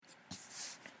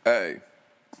Hey,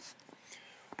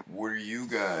 what are you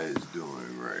guys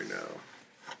doing right now?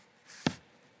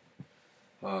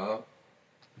 Huh?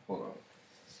 Hold on.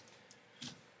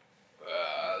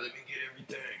 Let me get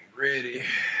everything ready.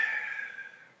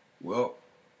 Well,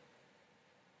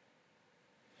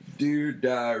 dear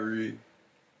diary,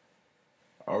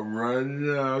 I'm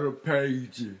running out of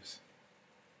pages.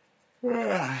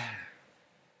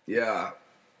 Yeah,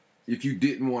 if you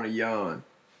didn't want to yawn,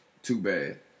 too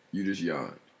bad. You just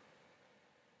yawned.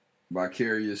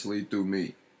 Vicariously through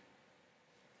me.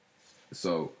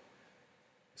 So,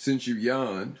 since you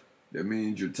yawned, that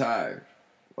means you're tired,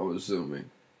 I'm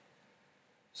assuming.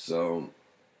 So,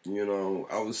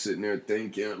 I was sitting there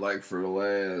thinking, like, I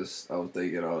was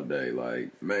thinking all day,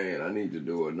 like, man, I need to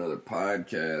do another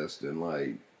podcast and,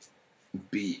 like,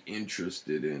 be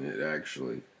interested in it,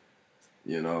 actually,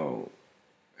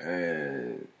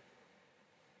 and,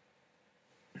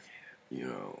 you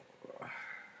know,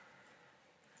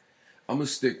 I'm going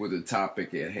to stick with the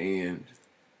topic at hand,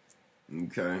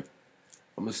 okay? I'm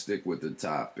going to stick with the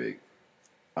topic.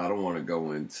 I don't want to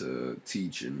go into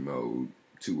teaching mode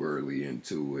too early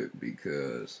into it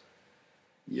because,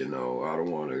 I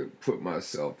don't want to put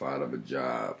myself out of a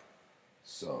job.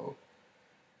 So,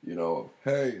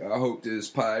 hey, I hope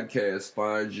this podcast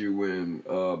finds you in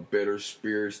better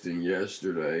spirits than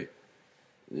yesterday,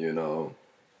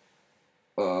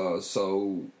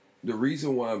 So, the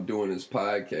reason why I'm doing this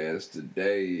podcast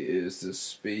today is to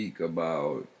speak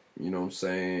about, what I'm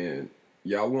saying,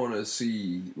 y'all want to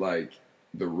see, like,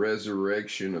 the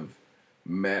resurrection of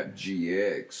Map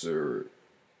GX, or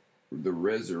the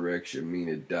resurrection mean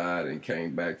it died and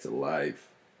came back to life.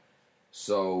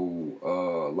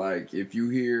 So, like, if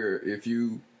you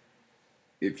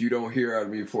don't hear out of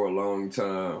me for a long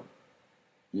time,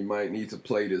 you might need to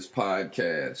play this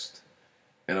podcast.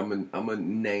 And I'm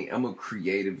gonna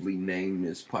creatively name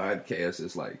this podcast.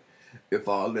 It's like, if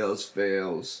all else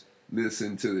fails,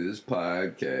 listen to this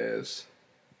podcast.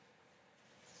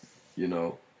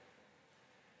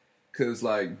 Cause,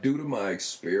 like, due to my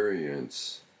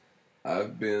experience,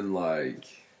 I've been like,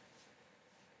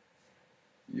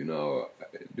 due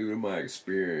to my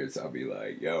experience, I'll be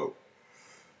like, yo,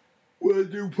 we'll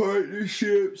do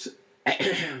partnerships.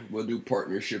 We'll do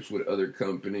partnerships with other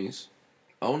companies.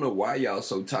 I don't know why y'all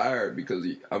so tired, because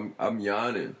I'm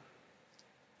yawning.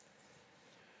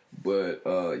 But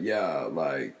yeah,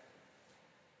 like,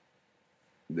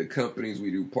 the companies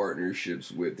we do partnerships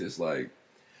with, is like,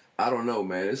 I don't know,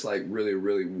 man. It's like really,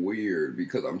 really weird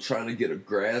because I'm trying to get a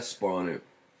grasp on it.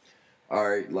 All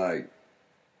right, like,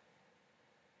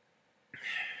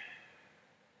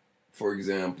 for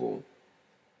example,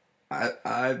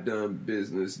 I've done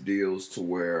business deals to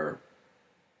where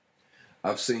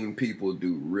I've seen people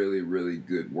do really, really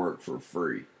good work for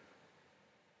free.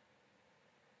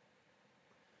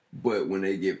 But when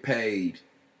they get paid,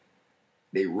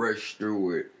 they rush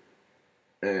through it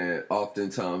and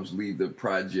oftentimes leave the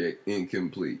project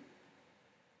incomplete.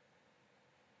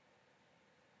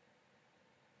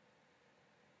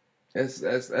 That's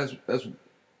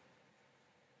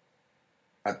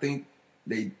I think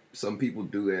some people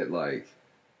do that, like,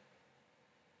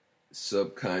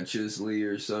 subconsciously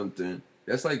or something.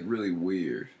 That's, like, really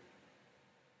weird.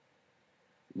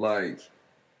 Like,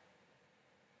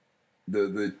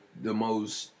 the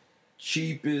most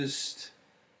cheapest.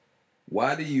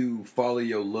 Why do you follow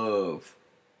your love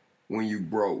when you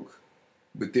broke,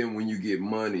 but then when you get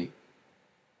money,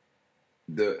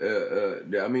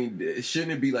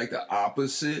 shouldn't it be like the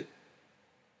opposite?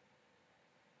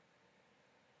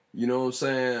 You know what I'm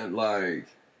saying? Like,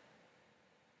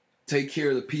 take care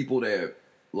of the people that,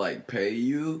 like, pay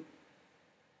you.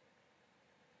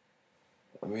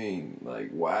 I mean,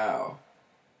 like, wow.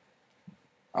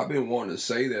 I've been wanting to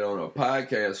say that on a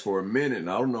podcast for a minute,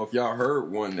 and I don't know if y'all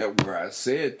heard one where I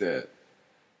said that.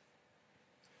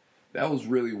 That was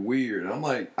really weird. And I'm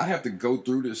like, I have to go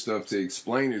through this stuff to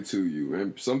explain it to you.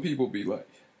 And some people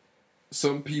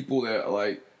that,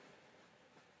 like,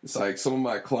 it's like some of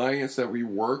my clients that we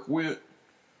work with.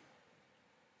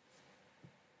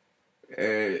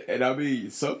 And I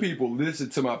mean, some people listen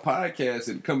to my podcast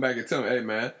and come back and tell me, hey,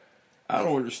 man, I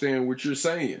don't understand what you're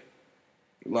saying.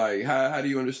 Like, how do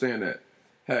you understand that?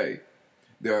 Hey,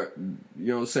 there are,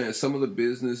 what I'm saying, some of the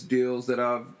business deals that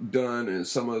I've done, and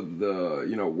some of the,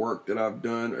 work that I've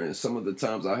done, and some of the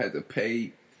times I had to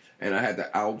pay and I had to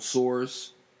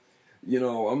outsource,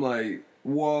 I'm like,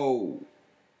 whoa,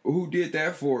 who did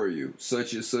that for you?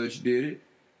 Such and such did it.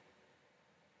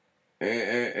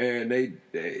 And they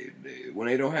when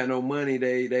they don't have no money,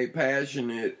 they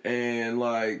passionate, and,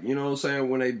 like,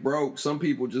 when they broke, some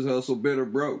people just hustle bitter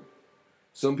broke.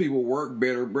 Some people work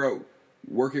better broke,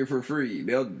 working for free.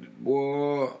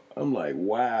 Boy, I'm like,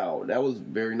 wow, that was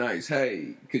very nice.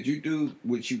 Hey, could you do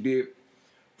what you did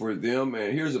for them?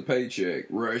 And here's a paycheck.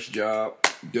 Rush job,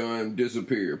 done,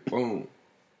 disappear, boom.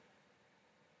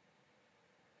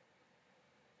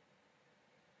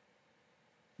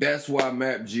 That's why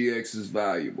MapGX is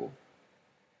valuable.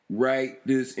 Right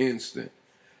this instant.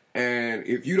 And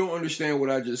if you don't understand what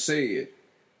I just said,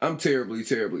 I'm terribly,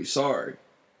 terribly sorry.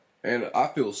 And I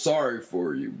feel sorry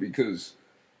for you because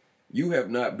you have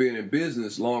not been in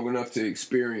business long enough to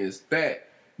experience that.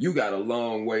 You got a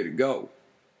long way to go.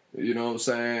 You know what I'm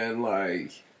saying?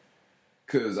 Like,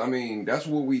 because, I mean, that's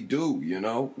what we do, you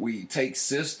know? We take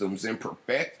systems and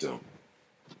perfect them.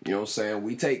 You know what I'm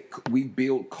saying? We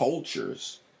build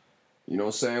cultures. You know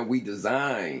what I'm saying? We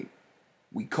design.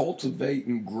 We cultivate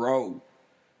and grow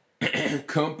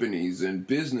companies and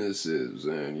businesses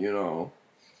and,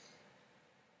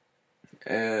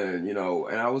 and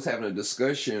I was having a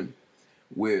discussion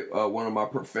with one of my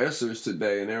professors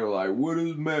today, and they were like, what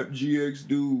does MapGX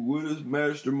do? What does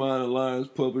Mastermind Alliance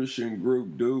Publishing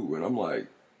Group do? And I'm like,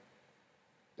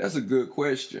 that's a good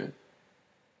question.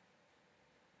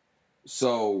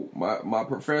 So my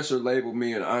professor labeled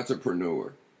me an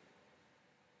entrepreneur.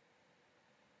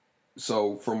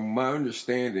 So from my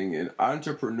understanding, an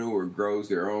entrepreneur grows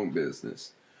their own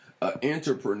business. An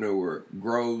entrepreneur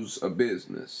grows a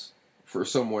business for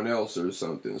someone else or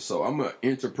something. So I'm an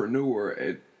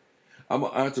entrepreneur. I'm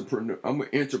an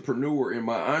entrepreneur in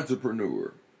my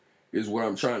entrepreneur is what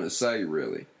I'm trying to say,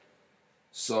 really.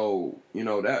 So,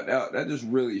 that just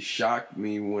really shocked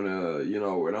me when,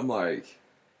 and I'm like,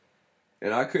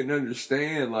 and I couldn't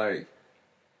understand, like,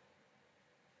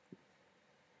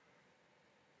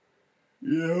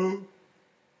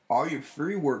 all your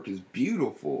free work is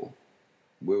beautiful.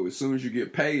 But as soon as you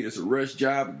get paid, it's a rush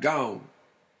job, gone.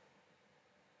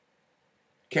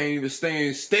 Can't even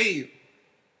stand still.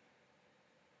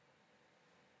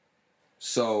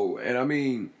 So, and I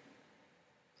mean,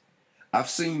 I've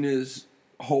seen this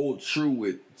hold true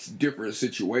with different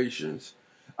situations.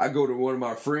 I go to one of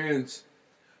my friends'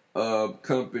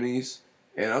 companies,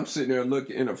 and I'm sitting there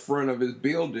looking in the front of his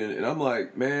building, and I'm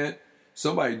like, man,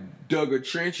 somebody dug a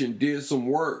trench and did some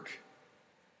work.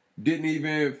 Didn't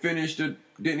even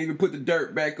put the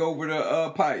dirt back over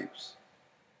the pipes.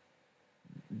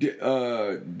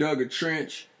 Dug a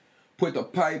trench, put the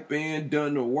pipe in,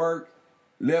 done the work,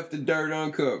 left the dirt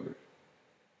uncovered.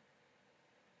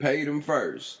 Paid him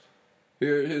first.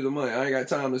 Here's the money. I ain't got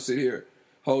time to sit here,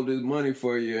 hold this money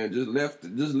for you, and just left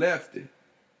it.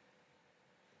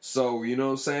 So, you know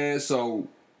what I'm saying? So,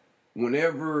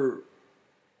 whenever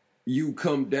you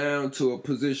come down to a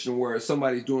position where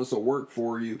somebody's doing some work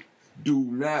for you, do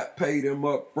not pay them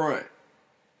up front.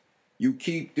 You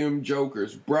keep them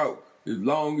jokers broke as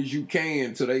long as you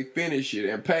can till they finish it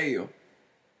and pay them.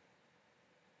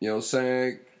 You know what I'm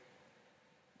saying?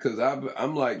 Because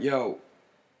I'm like, yo,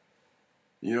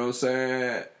 you know what I'm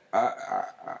saying?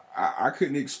 I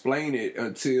couldn't explain it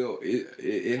until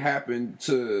it happened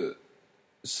to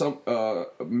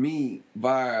me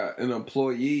via an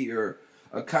employee or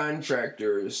a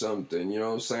contractor or something. You know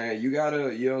what I'm saying? You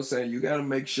gotta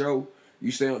make sure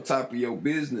you stay on top of your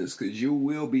business because you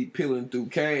will be peeling through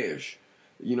cash.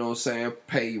 You know what I'm saying?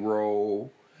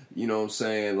 Payroll. You know what I'm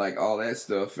saying? Like all that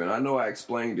stuff. And I know I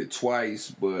explained it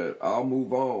twice, but I'll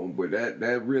move on. But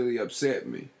that really upset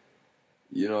me.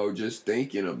 Just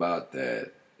thinking about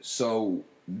that. So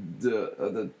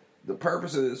the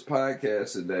purpose of this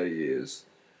podcast today is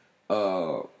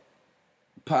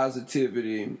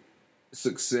positivity,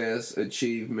 success,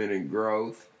 achievement, and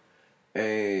growth,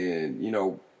 and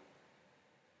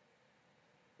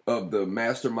of the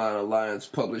Mastermind Alliance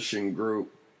Publishing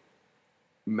Group,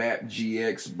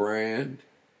 MapGX brand.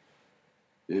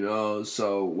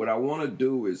 So what I want to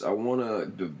do is I want to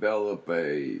develop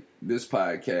this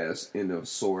podcast in a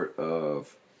sort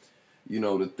of,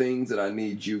 the things that I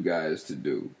need you guys to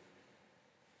do.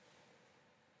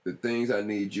 The things I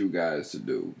need you guys to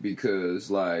do.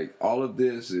 Because, like, all of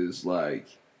this is, like,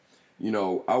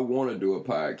 I want to do a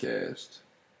podcast,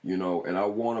 and I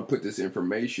want to put this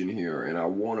information here, and I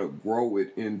want to grow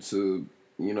it into,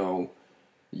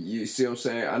 you see what I'm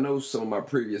saying? I know some of my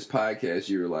previous podcasts,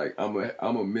 you're like, I'm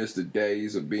a miss the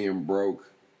days of being broke.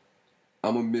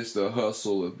 I'm a miss the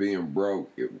hustle of being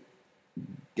broke.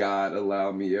 God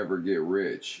allowed me ever get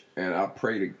rich. And I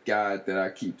pray to God that I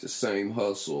keep the same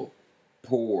hustle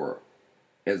poor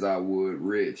as I would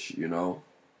rich,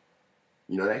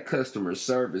 that customer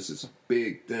service is a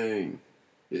big thing.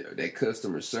 That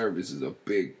customer service is a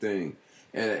big thing.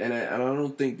 And I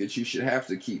don't think that you should have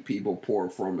to keep people poor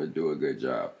from to do a good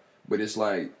job. But it's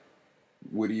like,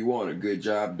 what do you want? A good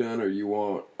job done, or you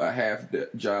want a half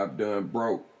job done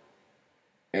broke,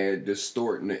 and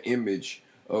distorting the image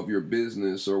of your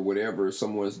business or whatever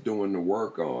someone's doing the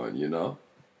work on, you know?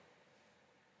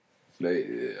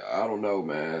 I don't know,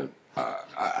 man.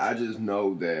 I just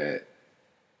know that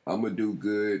I'm going to do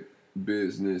good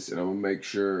business, and I'm going to make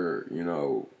sure, you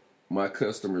know, my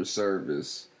customer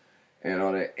service and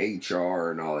all that HR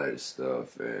and all that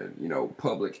stuff and, you know,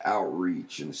 public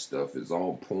outreach and stuff is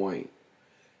on point,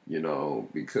 you know,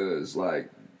 because, like,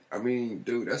 I mean,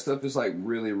 dude, that stuff is, like,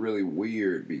 really, really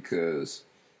weird because,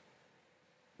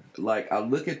 like, I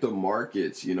look at the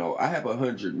markets, you know, I have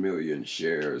 100 million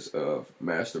shares of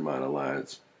Mastermind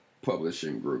Alliance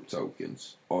Publishing Group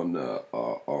tokens on the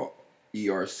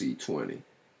ERC20.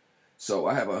 So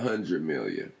I have 100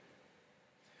 million.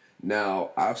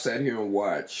 Now, I've sat here and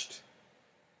watched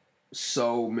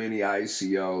so many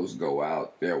ICOs go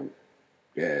out there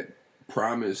that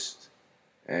promised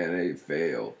and they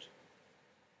failed.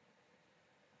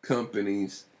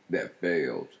 Companies that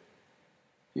failed.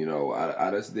 You know,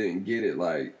 I just didn't get it.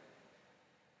 Like,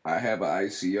 I have an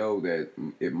ICO that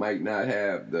it might not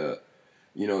have the,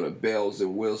 you know, the bells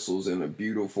and whistles and the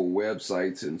beautiful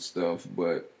websites and stuff,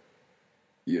 but,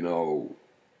 you know,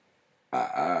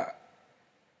 I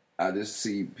just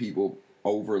see people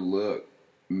overlook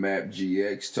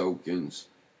MapGX tokens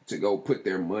to go put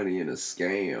their money in a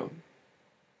scam.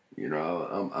 You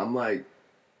know, I'm like,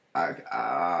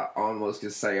 I almost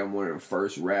could say I'm one of the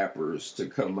first rappers to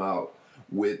come out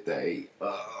with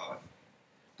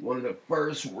one of the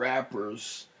first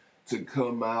rappers to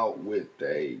come out with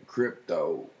a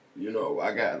crypto. You know,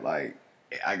 I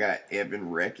got Evan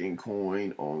Wrecking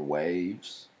Coin on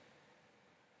Waves.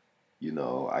 You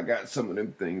know, I got some of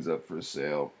them things up for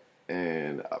sale.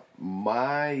 And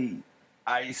my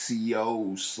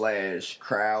ICO /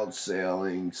 crowd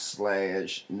selling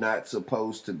 / not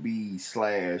supposed to be /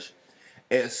 SEC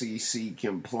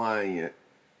compliant,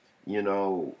 you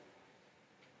know,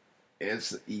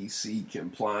 SEC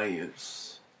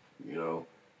compliance, you know.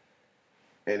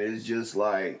 And it's just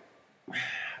like,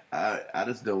 I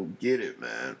just don't get it,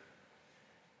 man.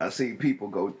 I see people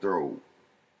go through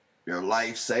their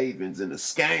life savings into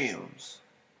scams.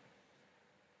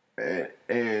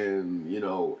 And you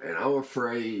know, and I'm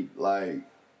afraid, like,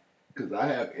 because I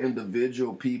have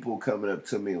individual people coming up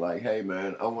to me like, hey,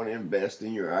 man, I want to invest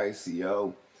in your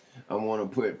ICO. I want to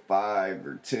put $5,000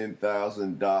 or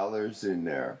 $10,000 in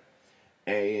there.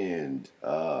 And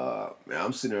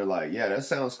I'm sitting there like, yeah, that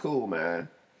sounds cool, man.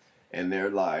 And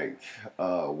they're like,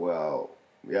 well,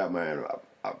 yeah, man,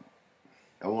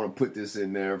 I want to put this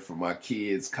in there for my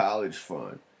kids' college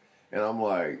fund. And I'm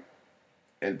like,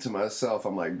 and to myself,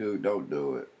 I'm like, dude, don't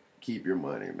do it. Keep your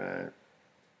money, man.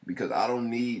 Because I don't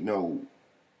need no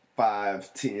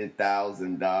 $5,000,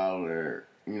 $10,000,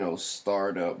 you know,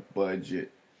 startup budget.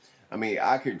 I mean,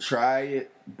 I could try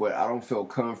it, but I don't feel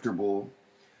comfortable,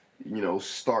 you know,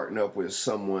 starting up with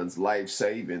someone's life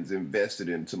savings invested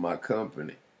into my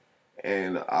company.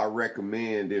 And I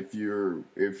recommend, if you're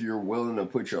willing to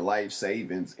put your life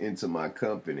savings into my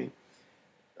company,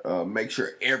 make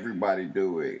sure everybody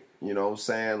do it. You know what I'm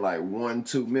saying? Like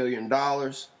 $1-2 million,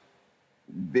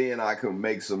 then I can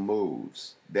make some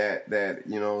moves. That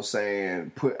you know what I'm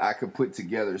saying, I could put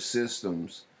together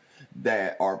systems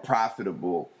that are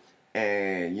profitable,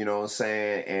 and you know what I'm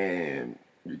saying, and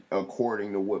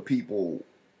according to what people,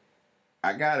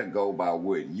 I gotta go by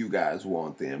what you guys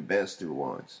want, the investor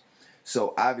wants.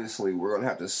 So obviously we're gonna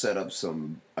have to set up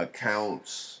some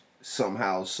accounts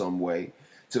somehow, some way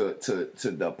to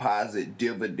deposit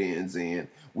dividends in.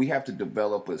 We have to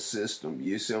develop a system.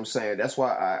 You see what I'm saying? That's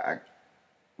why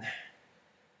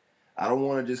I don't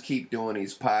want to just keep doing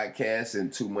these podcasts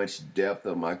in too much depth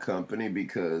of my company,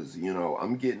 because, you know,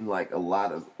 I'm getting like a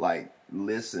lot of like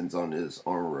listens on this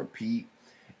on repeat,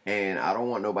 and I don't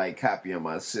want nobody copying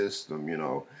my system. You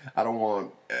know, I don't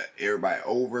want everybody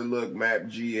overlook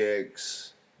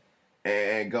MapGX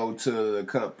and go to the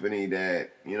company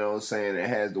that, you know what I'm saying, that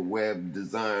has the web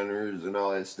designers and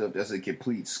all that stuff. That's a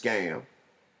complete scam.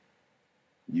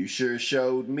 You sure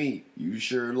showed me. You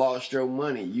sure lost your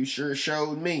money. You sure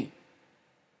showed me.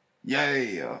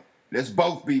 Yeah, let's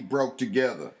both be broke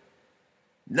together.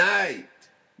 Night.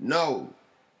 No,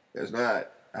 that's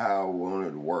not how I want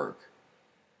it to work.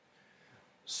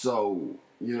 So,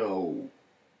 you know,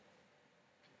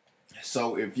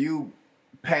 so if you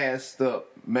passed up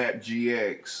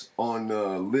MapGX on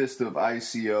the list of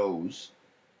ICOs,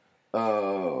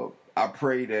 I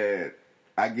pray that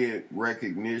I get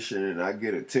recognition and I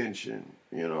get attention,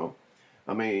 you know.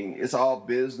 I mean, it's all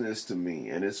business to me,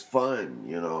 and it's fun.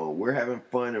 We're having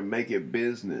fun and make it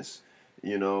business.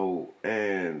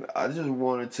 And I just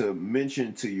wanted to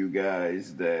mention to you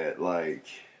guys that, like,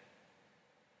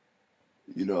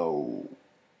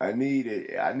 I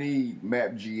need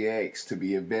MapGX to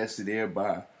be invested in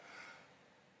by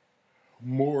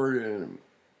more than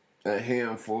a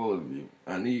handful of you.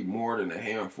 I need more than a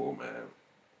handful, man.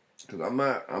 Because I'm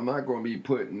not going to be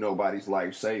putting nobody's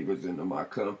life savers into my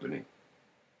company.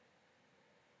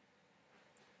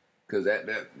 Because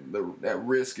that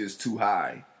risk is too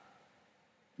high.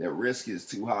 That risk is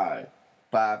too high.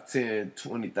 $5, $10,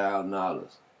 $20,000.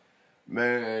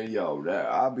 Man,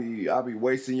 I'll be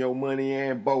wasting your money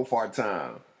and both our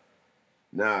time.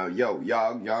 Now,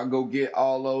 y'all go get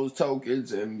all those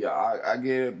tokens, and I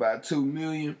get about $2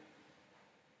 million.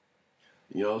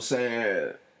 You know what I'm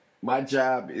saying? My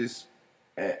job is,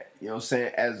 as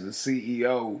a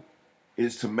CEO,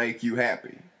 is to make you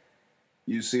happy.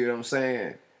 You see what I'm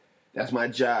saying? That's my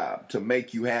job, to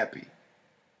make you happy.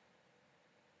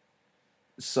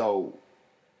 So,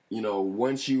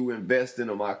 once you invest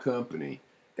into my company,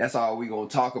 that's all we're going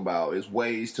to talk about is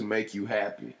ways to make you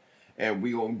happy. And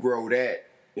we're going to grow that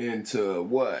into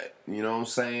what? You know what I'm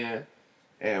saying?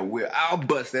 And I'll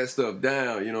bust that stuff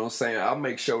down, you know what I'm saying? I'll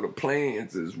make sure the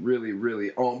plans is really,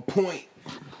 really on point.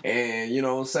 And, you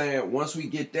know what I'm saying? Once we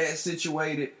get that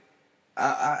situated,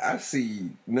 I see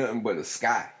nothing but the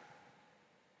sky.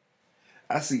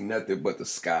 I see nothing but the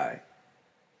sky.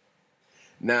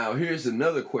 Now, here's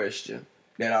another question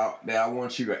that I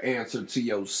want you to answer to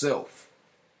yourself.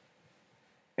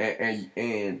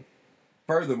 And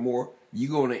furthermore,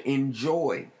 you're going to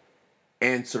enjoy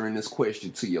answering this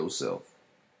question to yourself.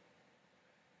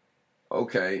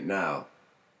 Okay, now,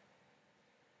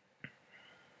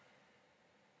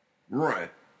 run.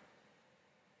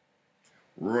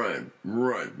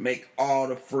 Make all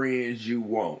the friends you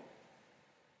want.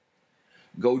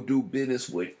 Go do business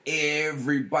with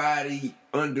everybody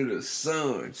under the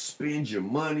sun. Spend your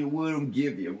money with them.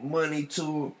 Give your money to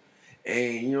them.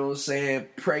 And, you know what I'm saying,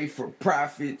 pray for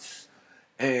profits.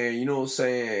 And, you know what I'm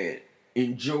saying,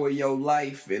 enjoy your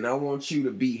life. And I want you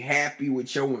to be happy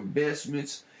with your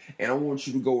investments. And I want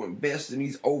you to go invest in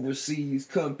these overseas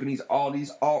companies, all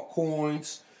these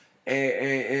altcoins.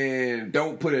 And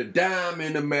don't put a dime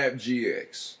into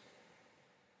MapGX.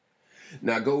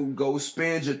 Now go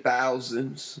spend your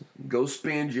thousands, go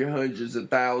spend your hundreds of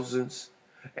thousands,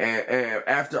 and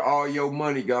after all your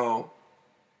money gone,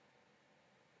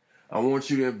 I want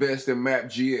you to invest in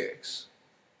MapGX.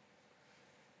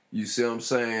 You see what I'm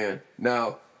saying?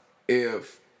 Now,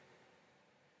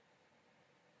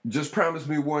 just promise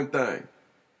me one thing.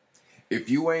 If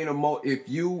you're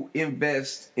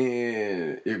investing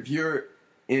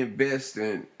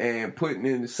and putting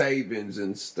in savings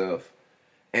and stuff,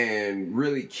 and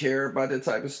really care about that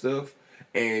type of stuff,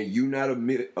 and you not a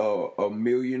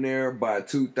millionaire by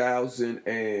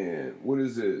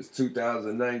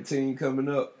 2019 coming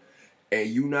up, and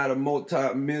you not a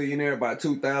multi-millionaire by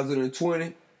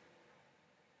 2020,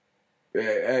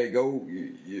 hey, go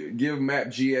give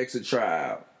MapGX a try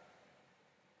out.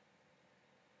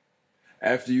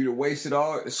 After you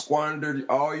squandered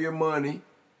all your money,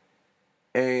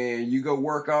 and you go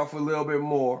work off a little bit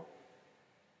more,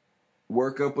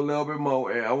 work up a little bit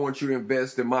more, and I want you to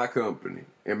invest in my company,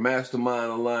 in Mastermind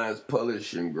Alliance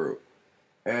Publishing Group.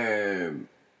 And,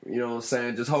 you know what I'm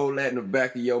saying, just hold that in the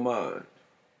back of your mind.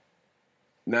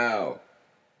 Now,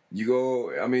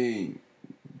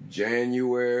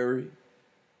 January,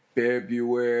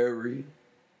 February,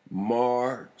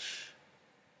 March,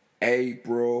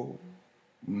 April,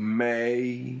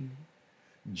 May,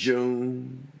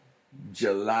 June,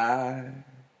 July,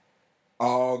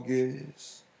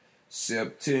 August,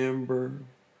 September,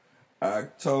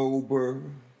 October,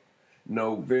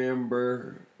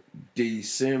 November,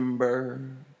 December.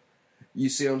 You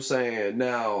see what I'm saying?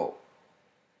 Now,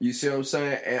 you see what I'm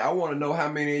saying? And I want to know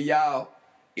how many of y'all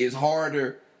is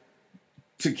harder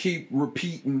to keep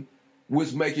repeating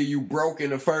what's making you broke in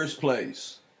the first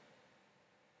place.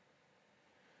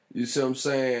 You see what I'm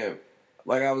saying?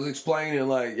 Like I was explaining,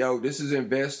 this is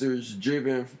investors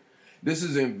driven. This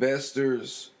is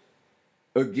investors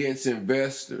against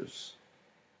investors.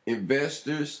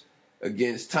 Investors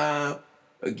against time,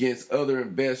 against other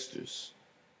investors.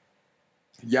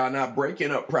 Y'all not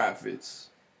breaking up profits.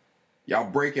 Y'all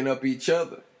breaking up each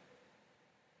other.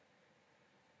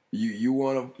 You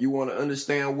wanna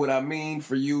understand what I mean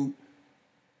for you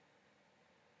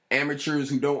amateurs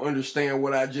who don't understand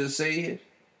what I just said?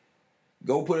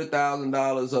 Go put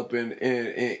 $1,000 up in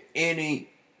any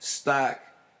stock,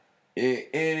 in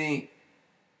any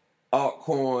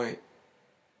altcoin,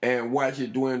 and watch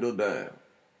it dwindle down.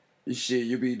 Shit,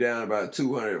 you'll be down about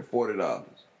 $240.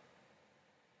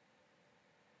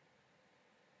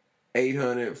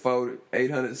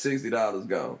 $860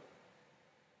 gone.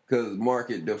 Because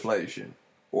market deflation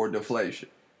or deflation.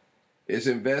 It's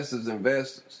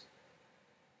investors.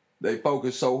 They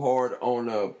focus so hard on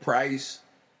the price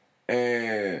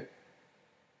and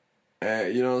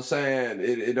you know what I'm saying?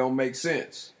 It don't make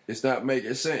sense. It's not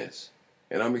making sense.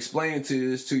 And I'm explaining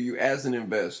this to you as an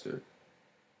investor.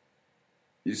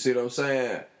 You see what I'm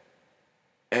saying?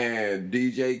 And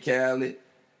DJ Khaled,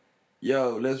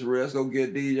 yo, let's go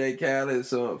get DJ Khaled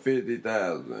some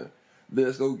 $50,000.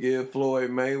 Let's go give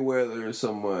Floyd Mayweather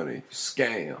some money.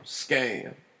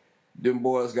 Scam. Them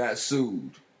boys got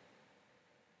sued.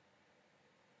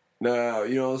 Now,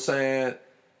 you know what I'm saying?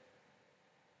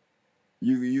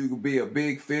 You could be a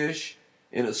big fish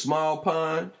in a small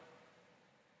pond,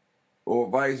 or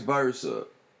vice versa.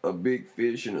 A big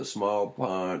fish in a small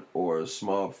pond, or a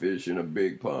small fish in a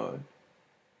big pond.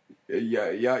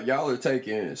 Y'all are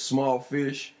taking small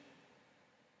fish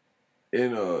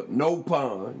in a no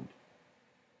pond.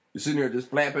 You're sitting there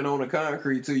just flapping on the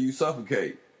concrete till you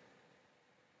suffocate.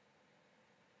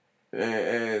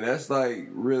 And that's like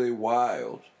really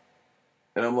wild.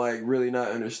 And I'm like really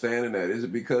not understanding that. Is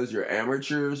it because you're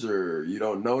amateurs or you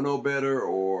don't know no better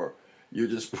or you're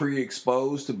just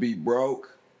pre-exposed to be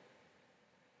broke?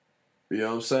 You know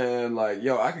what I'm saying? Like,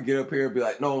 yo, I could get up here and be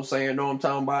like, know what I'm saying? Know what I'm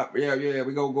talking about? Yeah,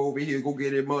 we go over here, go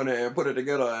get it money and put it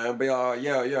together and be all,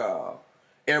 yeah.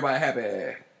 Everybody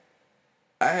happy.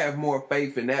 I have more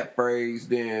faith in that phrase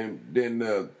than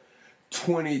the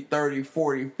 20, 30,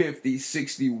 40, 50,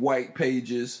 60 white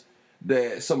pages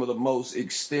that some of the most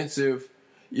extensive,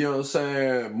 you know what I'm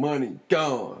saying, money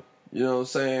gone. You know what I'm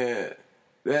saying?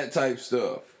 That type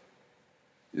stuff.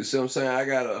 You see what I'm saying? I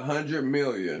got 100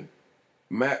 million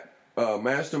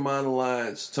Mastermind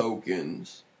Alliance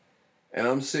tokens, and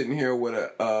I'm sitting here with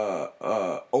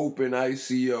a open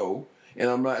ICO, and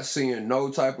I'm not seeing no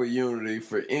type of unity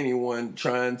for anyone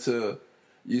trying to.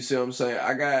 You see what I'm saying?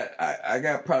 I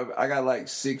got like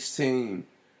 16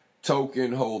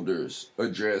 token holders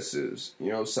addresses. You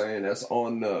know what I'm saying? That's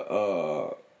on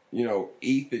the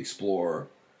ETH Explorer.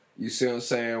 You see what I'm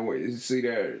saying? You see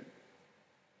that?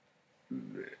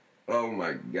 Oh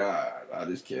my God! I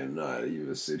just cannot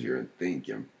even sit here and think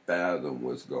and fathom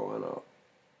what's going on.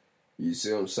 You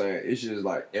see what I'm saying? It's just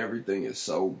like everything is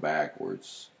so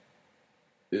backwards.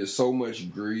 There's so much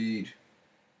greed.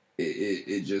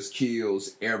 It just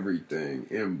kills everything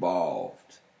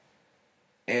involved.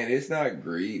 And it's not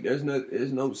greed. There's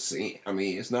no sin. I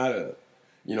mean, it's not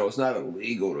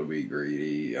illegal to be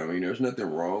greedy. I mean, there's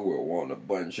nothing wrong with wanting a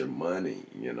bunch of money,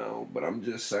 but I'm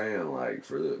just saying, like,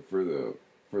 for the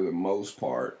most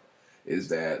part, is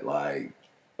that like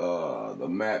the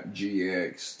MAP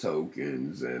GX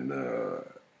tokens and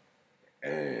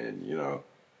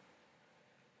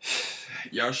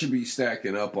y'all should be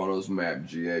stacking up on those MAP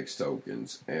GX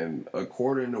tokens. And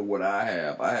according to what I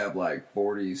have like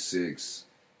 46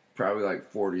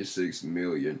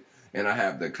 million. And I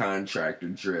have the contract to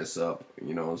dress up,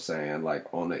 you know what I'm saying, like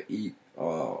on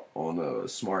the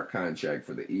smart contract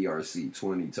for the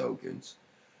ERC20 tokens.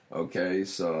 Okay,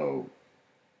 so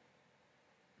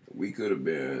we could have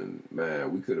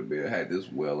had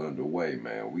this well underway,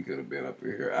 man. We could have been up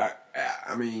here.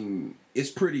 I mean,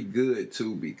 it's pretty good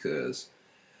too because,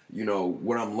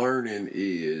 what I'm learning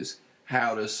is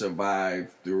how to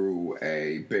survive through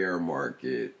a bear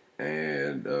market,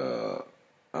 and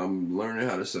I'm learning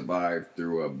how to survive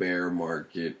through a bear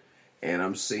market, and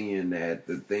I'm seeing that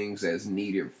the things that's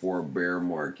needed for a bear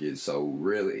market. So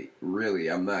really,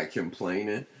 I'm not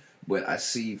complaining. But I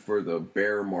see for the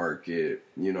bear market,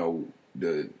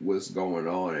 what's going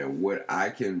on and what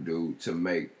I can do to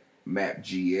make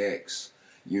MapGX,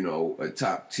 a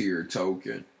top tier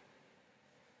token.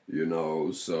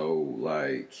 So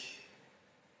like,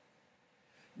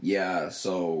 yeah,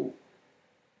 so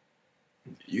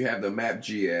you have the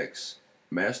MapGX,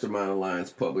 Mastermind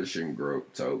Alliance Publishing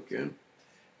Group token,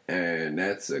 and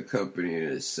that's a company in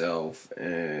itself,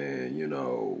 and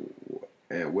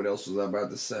and what else was I about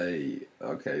to say?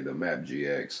 Okay, the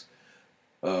MapGX.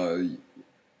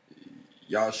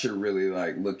 Y'all should really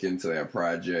look into that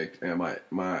project. And my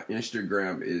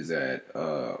Instagram is at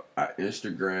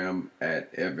Instagram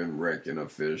at Evan Reckon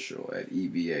Official at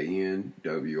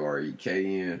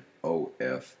EvanReckon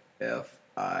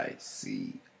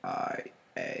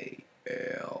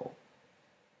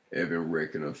Evan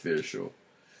Reckon Official.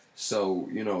 So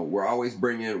we're always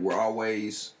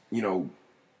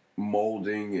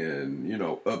molding and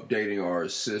updating our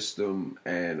system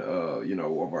and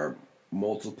of our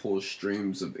multiple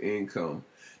streams of income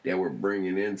that we're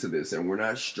bringing into this. And we're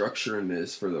not structuring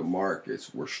this for the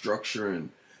markets. We're structuring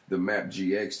the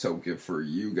MapGX token for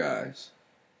you guys.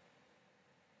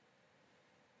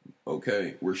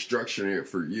 Okay? We're structuring it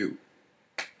for you.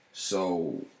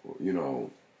 So,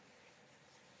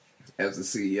 as a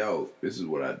CEO, this is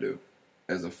what I do.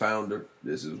 As a founder,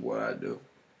 this is what I do.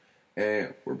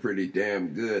 And we're pretty damn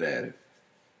good at it.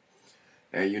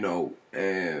 And,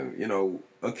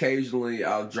 occasionally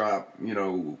I'll drop,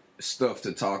 stuff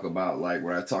to talk about, like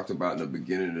what I talked about in the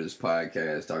beginning of this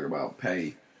podcast, talk about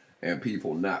pay and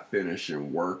people not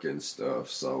finishing work and stuff.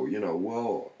 So,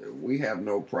 we have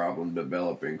no problem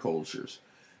developing cultures.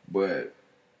 But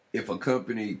if a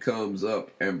company comes up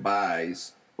and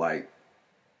buys, like,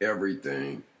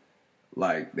 everything,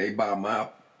 like, they buy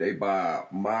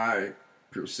my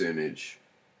percentage,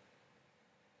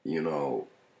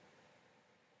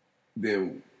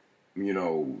 then,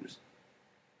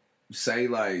 say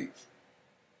like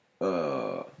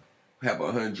have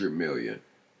 100 million.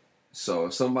 So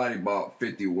if somebody bought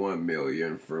 51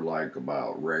 million for, like,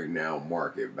 about right now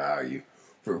market value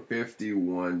for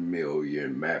 51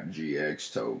 million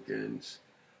MapGX tokens,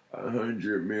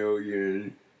 100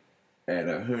 million at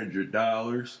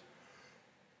 $100,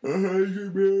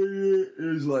 100 million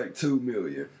is like 2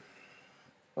 million.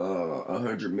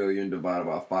 100 million divided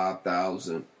by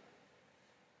 5,000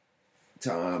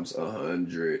 times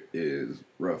 100 is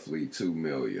roughly 2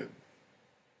 million.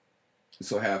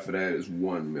 So half of that is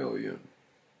 1 million.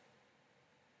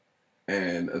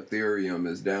 And Ethereum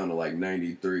is down to like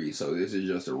 93. So this is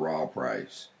just a raw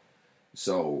price.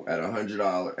 So at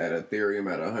 $100, at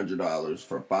Ethereum at $100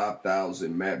 for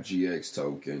 5,000 MapGX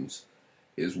tokens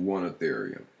is 1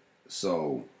 Ethereum.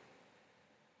 So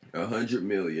 100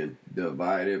 million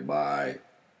divided by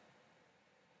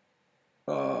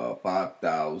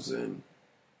 5,000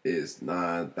 is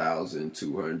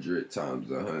 9,200 times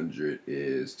 100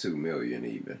 is 2 million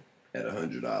even at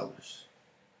 $100.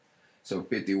 So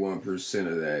 51%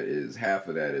 of that is, half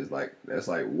of that is like, that's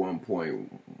like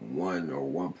 1.1 or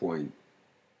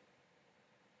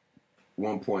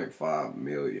 1.5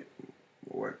 million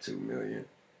or 2 million.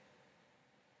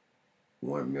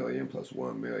 1 million plus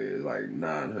 1 million is like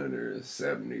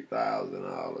 $970,000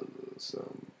 or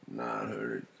something.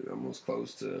 900, almost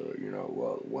close to,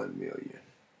 1 million.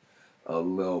 A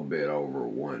little bit over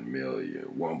 1 million,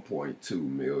 1.2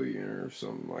 million or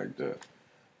something like that.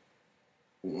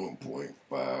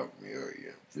 1.5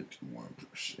 million,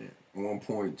 51%.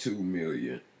 1.2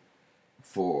 million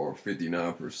for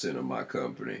 59% of my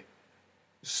company.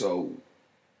 So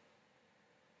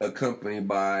a company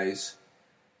buys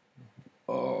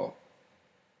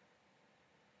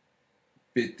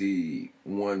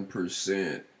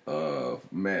 51% of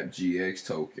MapGX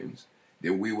tokens,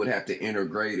 then we would have to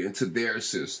integrate into their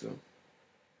system.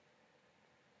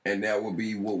 And that would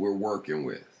be what we're working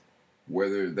with.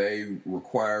 Whether they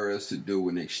require us to do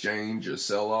an exchange or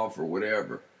sell off or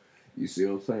whatever. You see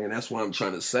what I'm saying? That's what I'm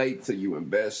trying to say to you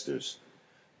investors.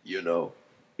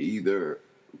 Either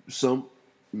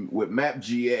with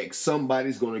MapGX,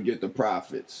 somebody's going to get the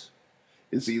profits.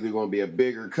 It's either going to be a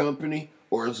bigger company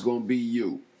or it's going to be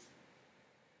you.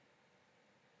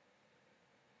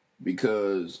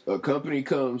 Because a company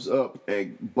comes up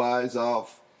and buys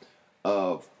off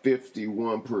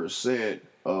 51%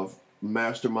 of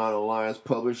Mastermind Alliance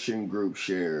Publishing Group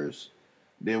shares,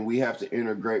 then we have to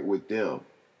integrate with them.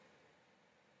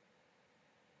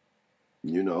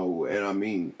 And I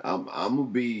mean, I'm gonna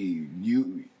be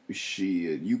you.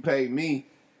 Shit, you pay me,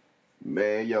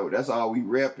 man. Yo, that's all we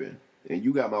repping, and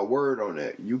you got my word on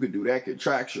that. You could do that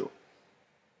contractual.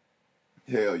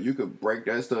 Hell, you could break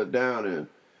that stuff down and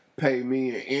pay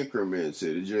me in increments.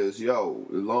 It's just, as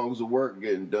long as the work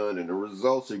getting done and the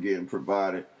results are getting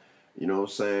provided. You know what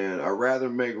I'm saying? I'd rather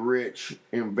make rich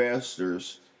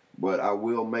investors, but I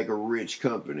will make a rich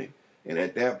company. And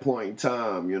at that point in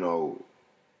time,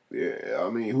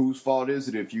 whose fault is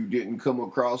it if you didn't come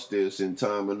across this in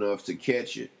time enough to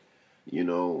catch it?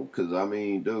 Because,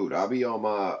 dude, I'll be on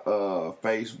my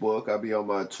Facebook, I'll be on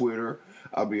my Twitter,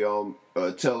 I'll be on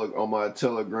my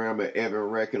Telegram at Evan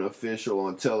Reckon Official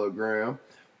on Telegram,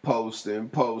 posting.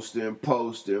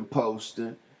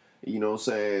 You know what I'm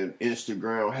saying?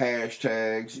 Instagram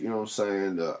hashtags, you know what I'm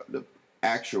saying? The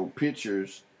actual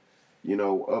pictures,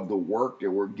 of the work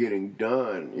that we're getting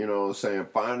done, you know what I'm saying?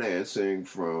 Financing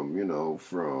from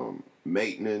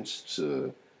maintenance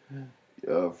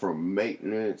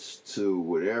to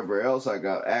whatever else. I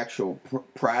got actual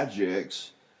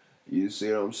projects, you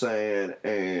see what I'm saying?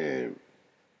 And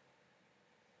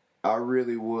I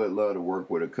really would love to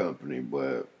work with a company,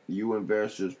 but you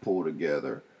investors pull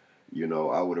together.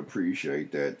 I would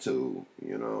appreciate that too,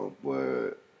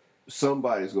 but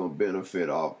somebody's going to benefit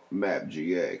off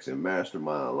MapGX and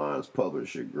Mastermind Alliance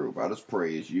Publisher Group. I just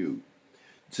praise you.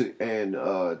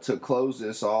 To close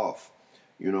this off,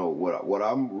 what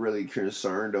I'm really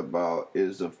concerned about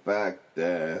is the fact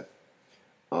that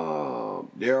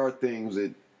there are things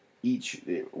that each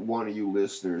one of you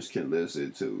listeners can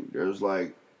listen to. There's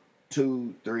like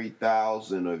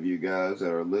 2,000-3,000 of you guys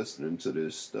that are listening to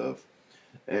this stuff.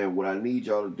 And what I need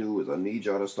y'all to do is I need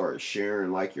y'all to start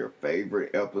sharing like your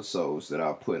favorite episodes that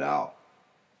I put out.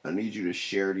 I need you to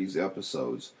share these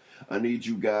episodes. I need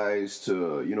you guys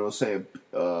to,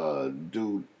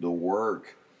 do the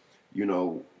work,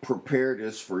 prepare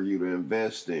this for you to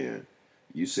invest in.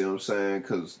 You see what I'm saying?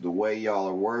 Because the way y'all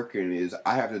are working is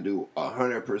I have to do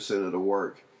 100% of the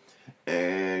work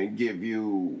and give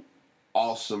you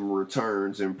awesome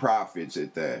returns and profits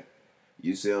at that.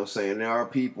 You see what I'm saying? There are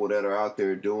people that are out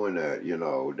there doing that,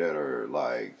 that are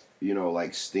like,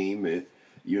 like Steemit.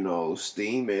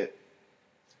 Steemit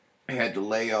had to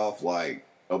lay off like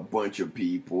a bunch of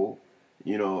people.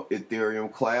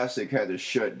 Ethereum Classic had to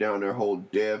shut down their whole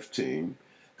dev team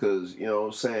because,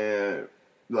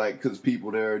 because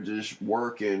people there are just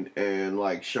working and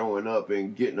like showing up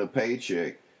and getting a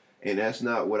paycheck. And that's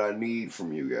not what I need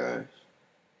from you guys.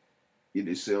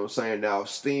 You see what I'm saying? Now, if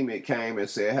Steemit came and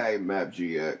said, "Hey,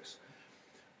 MapGX,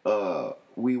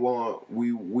 we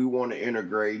want to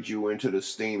integrate you into the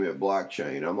Steemit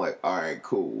blockchain." I'm like, "All right,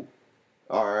 cool.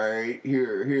 All right,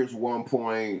 here's 1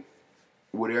 point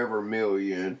whatever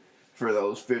million for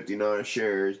those 59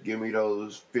 shares. Give me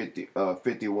those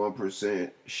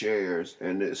 51% shares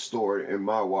and it's stored in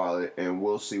my wallet, and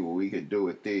we'll see what we can do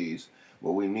with these.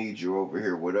 But we need you over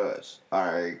here with us.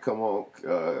 All right, come on."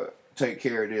 Take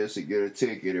care of this and get a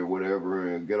ticket or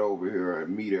whatever and get over here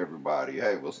and meet everybody.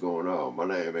 Hey, what's going on? My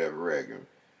name is Evan Reagan.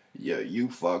 Yeah, you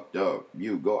fucked up.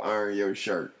 You go iron your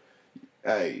shirt.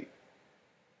 Hey,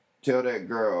 tell that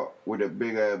girl with a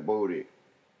big ass booty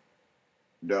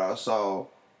that I saw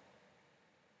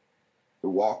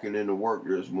walking into work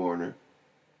this morning,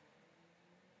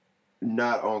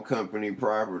 not on company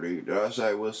property, that I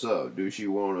say, "What's up? Do she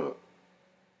want to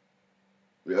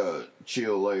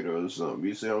chill later or something?"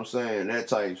 You see what I'm saying? That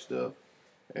type stuff.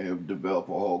 And develop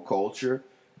a whole culture,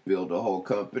 build a whole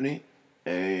company,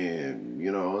 and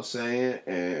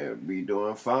and be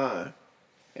doing fine.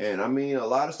 And I mean, a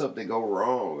lot of stuff that go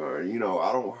wrong, or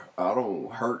I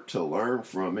don't hurt to learn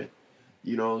from it.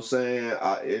 You know what I'm saying?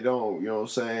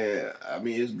 I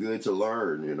mean, it's good to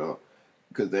learn,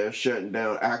 because they're shutting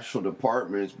down actual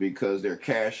departments because they're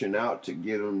cashing out to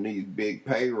get them these big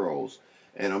payrolls.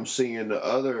 And I'm seeing the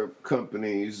other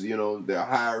companies, they're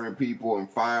hiring people and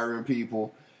firing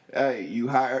people. Hey, you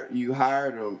hired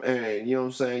them, and you know what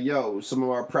I'm saying? Yo, some of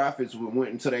our profits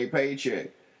went into their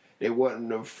paycheck. They wasn't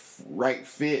the right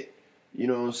fit. You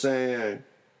know what I'm saying?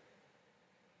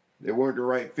 They weren't the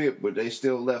right fit, but they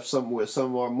still left some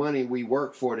of our money we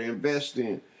worked for to invest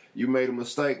in. You made a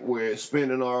mistake with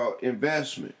spending our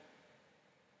investment.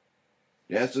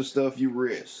 That's the stuff you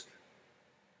risk.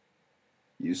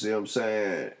 You see what I'm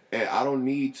saying? And I don't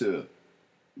need to,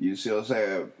 you see what I'm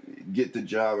saying, get the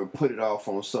job and put it off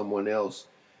on someone else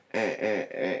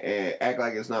and act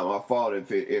like it's not my fault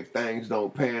if things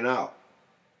don't pan out.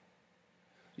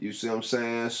 You see what I'm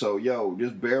saying? So,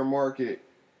 this bear market,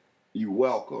 you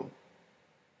welcome.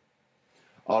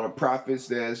 All the profits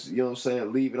that's,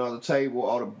 leaving on the table,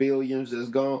 all the billions that's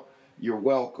gone, you're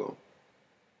welcome.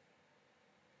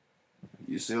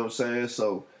 You see what I'm saying?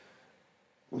 So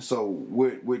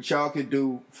what y'all could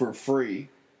do for free,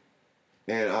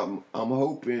 and I'm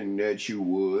hoping that you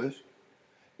would,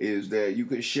 is that you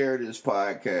could share this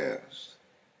podcast.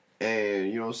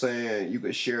 And you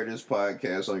could share this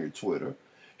podcast on your Twitter.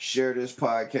 Share this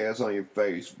podcast on your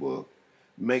Facebook.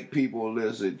 Make people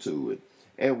listen to it.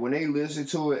 And when they listen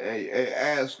to it,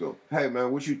 ask them, "Hey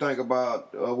man, what you think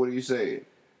about what he said?"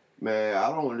 "Man, I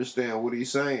don't understand what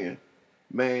he's saying."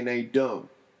 "Man, they dumb."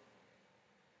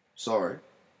 Sorry.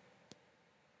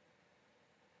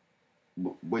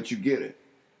 But you get it.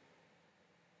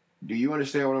 Do you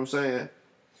understand what I'm saying?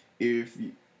 If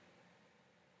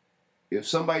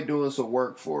somebody doing some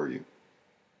work for you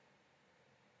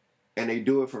and they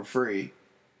do it for free,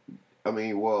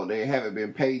 they haven't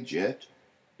been paid yet.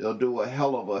 They'll do a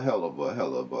hell of a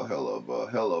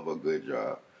good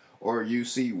job. Or you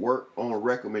see work on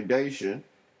recommendation.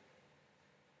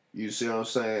 You see what I'm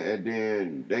saying? And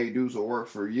then they do some work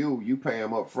for you. You pay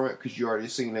them up front because you already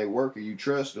seen they work and you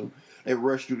trust them. They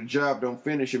rush through the job, don't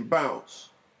finish, and bounce.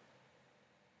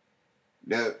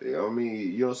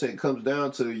 It comes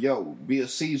down to, be a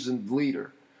seasoned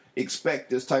leader. expect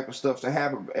this type of stuff to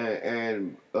happen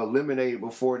and eliminate it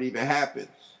before it even happens.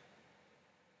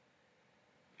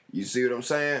 You see what I'm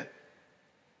saying?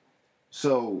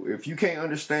 So if you can't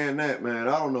understand that, man,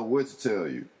 I don't know what to tell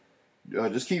you.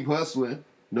 Just keep hustling,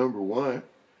 number one.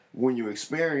 When you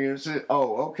experience it,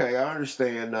 oh, okay, I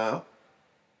understand now.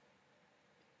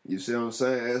 You see what I'm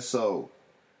saying? So,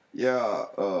 yeah,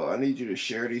 I need you to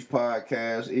share these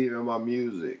podcasts, even my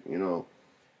music, you know.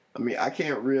 I mean, I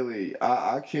can't really,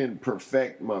 I can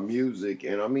perfect my music.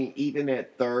 And I mean, even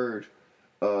that third,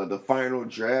 the final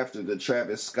draft of the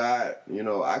Travis Scott, you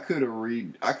know, I could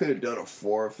have done a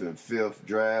fourth and fifth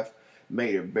draft,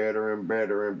 made it better and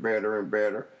better and better and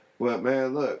better. But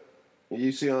man, look,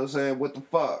 you see what I'm saying? What the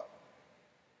fuck?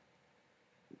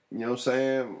 You know what I'm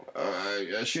saying?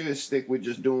 I should stick with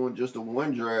just doing just the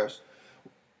one drafts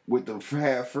with the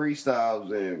half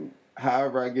freestyles and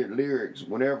however I get lyrics,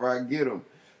 whenever I get them,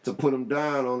 to put them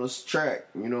down on this track.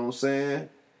 You know what I'm saying?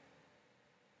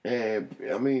 And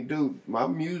I mean, dude, my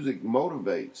music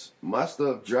motivates. My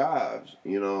stuff drives,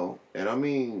 you know. And I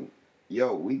mean,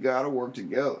 yo, we gotta work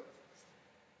together.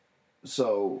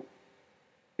 So,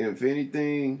 if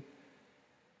anything,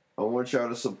 I want y'all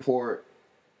to support.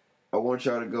 I want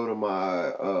y'all to go to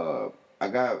my, I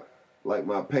got like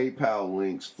my PayPal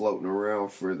links floating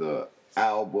around for the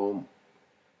album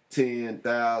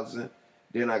 10,000.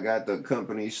 Then I got the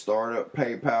company startup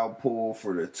PayPal pool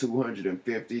for the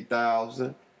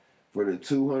 250,000. For the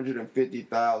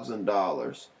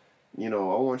 $250,000. You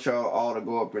know, I want y'all all to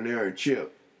go up in there and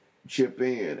chip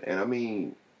in. And I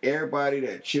mean, everybody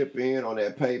that chip in on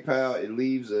that PayPal, it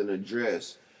leaves an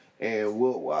address. And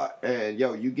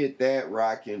yo, you get that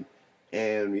rocking.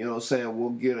 And, you know what I'm saying, we'll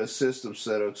get a system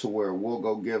set up to where we'll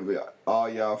go give all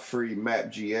y'all free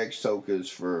MapGX tokens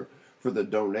for the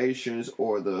donations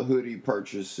or the hoodie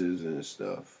purchases and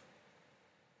stuff.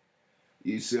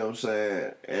 You see what I'm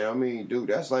saying? And I mean, dude,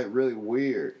 that's like really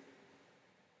weird.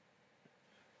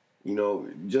 You know,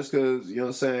 just because, you know what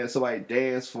I'm saying, somebody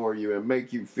dance for you and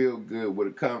make you feel good with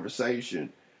a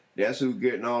conversation, that's who's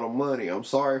getting all the money. I'm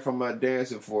sorry if I'm not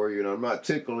dancing for you and I'm not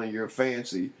tickling your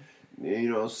fancy.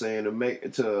 You know what I'm saying,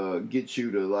 to get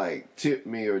you to like tip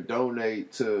me or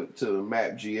donate to the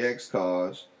MapGX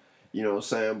cause. You know what I'm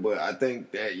saying? But I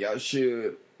think that y'all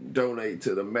should donate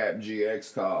to the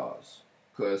MapGX cause.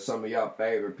 Because some of y'all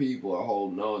favorite people are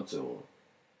holding on to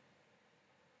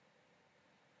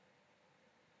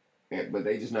them. But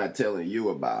they just not telling you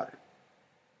about it.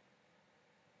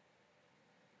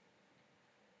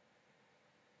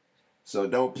 So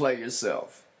don't play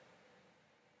yourself.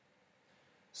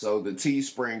 So the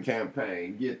Teespring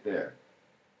campaign, get there.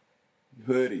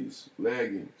 Hoodies,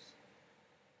 leggings.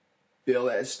 Fill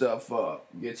that stuff up.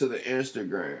 Get to the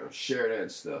Instagram. Share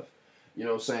that stuff. You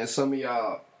know what I'm saying? Some of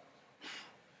y'all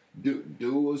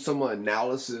do some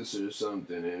analysis or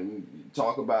something and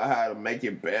talk about how to make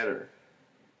it better.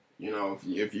 You know,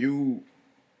 if you,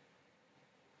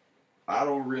 I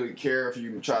don't really care if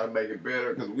you try to make it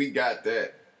better because we got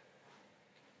that.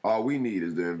 All we need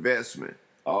is the investment.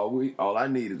 All I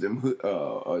need is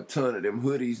a ton of them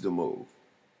hoodies to move.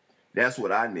 That's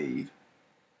what I need.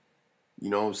 You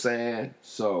know what I'm saying?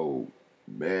 So,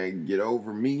 man, get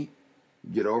over me.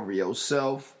 Get over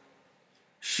yourself.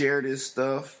 Share this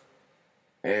stuff.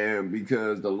 And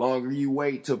because the longer you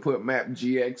wait to put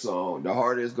MapGX on, the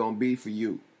harder it's going to be for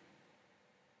you.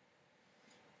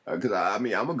 Because, I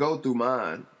mean, I'm going to go through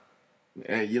mine.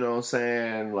 And, you know what I'm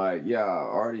saying? Like, yeah, I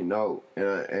already know.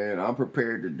 And I'm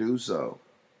prepared to do so.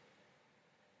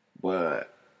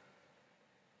 But